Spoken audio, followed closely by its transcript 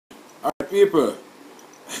Alright, people.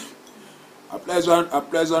 A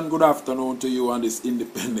pleasant good afternoon to you on this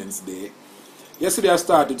Independence Day. Yesterday I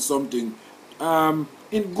started something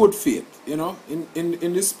in good faith, you know,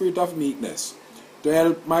 in the spirit of meekness, to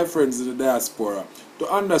help my friends in the diaspora to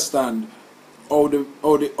understand how the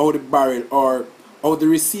barrel, or how the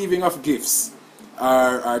receiving of gifts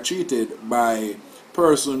are treated by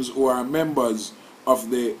persons who are members of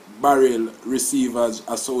the Barrel Receivers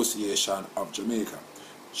Association of Jamaica,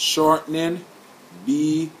 shortening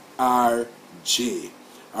BRJ.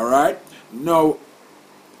 Alright? Now,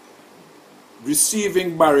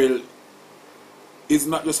 receiving barrel is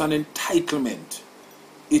not just an entitlement,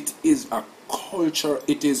 it is a culture,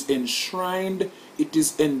 it is enshrined, it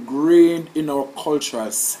is ingrained in our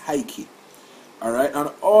cultural psyche. Alright?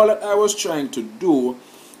 And all that I was trying to do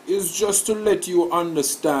is just to let you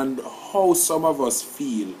understand how some of us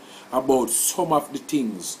feel about some of the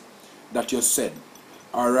things that you said.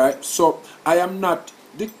 Alright? So I am not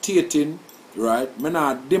dictating, right? I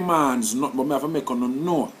not demands not, but I have to make you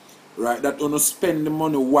know, right, that you spend the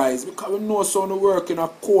money wise, because we know so you work in a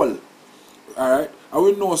coal. Alright? And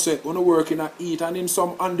we know say you work in a heat and in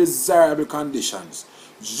some undesirable conditions,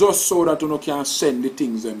 just so that you can send the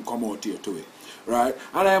things them come out here to it. Right?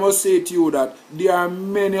 And I must say to you that there are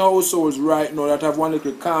many households right now that have one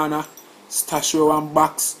little corner, stash one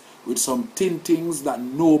box with some thin things that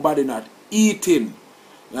nobody not eating.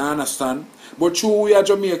 You understand? But true, we are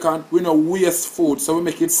Jamaican, we don't waste food, so we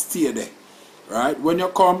make it stay there. Right? When you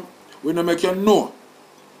come, we don't make you know.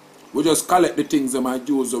 We just collect the things that might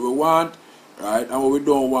use that we want, right? And what we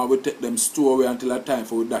don't want, we take them store away until a time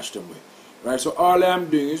for we dash them away. Right, so all I'm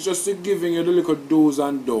doing is just giving you the little do's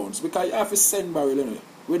and don'ts, because you have to send barrel anyway.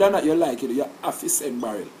 Whether or not you like it, you have to send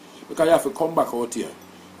barrel, because you have to come back out here.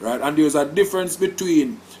 Right, and there's a difference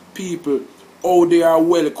between people, how they are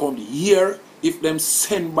welcomed here, if them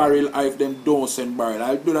send barrel or if them don't send barrel.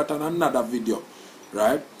 I'll do that on another video.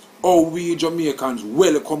 Right, how we Jamaicans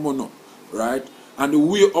welcome you, right, and the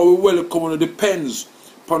way how we welcome you depends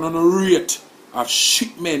upon the rate of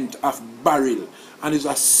shipment of barrel. And it's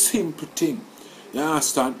a simple thing. You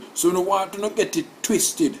understand? So you don't want to not get it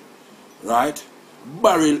twisted. Right?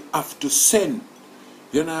 Barrel have to send.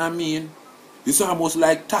 You know what I mean? It's almost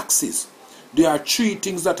like taxes. There are three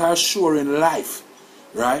things that are sure in life.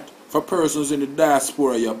 Right? For persons in the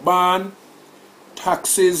diaspora, you're born,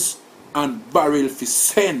 taxes, and barrel for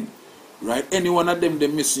send. Right? Any one of them they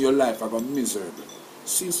miss in your life are going to be miserable.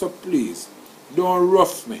 See, so please, don't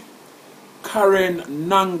rough me. Karen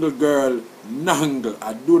Nangle girl, Nangle,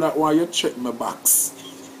 I do not want you to check my box.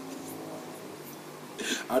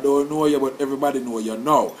 I don't know you, but everybody know you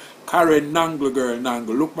now. Karen Nangle girl,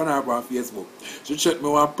 Nangle, look me up on Facebook. She check me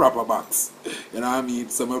one proper box. You know what I mean?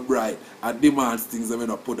 So I'm bright. I demand things that I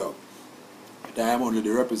not put up. I am only the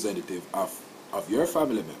representative of your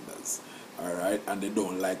family members. Alright? And they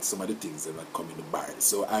don't like some of the things that come in the barrel.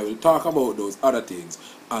 So I will talk about those other things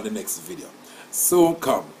on the next video. Soon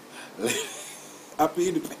come. Happy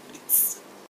Independence.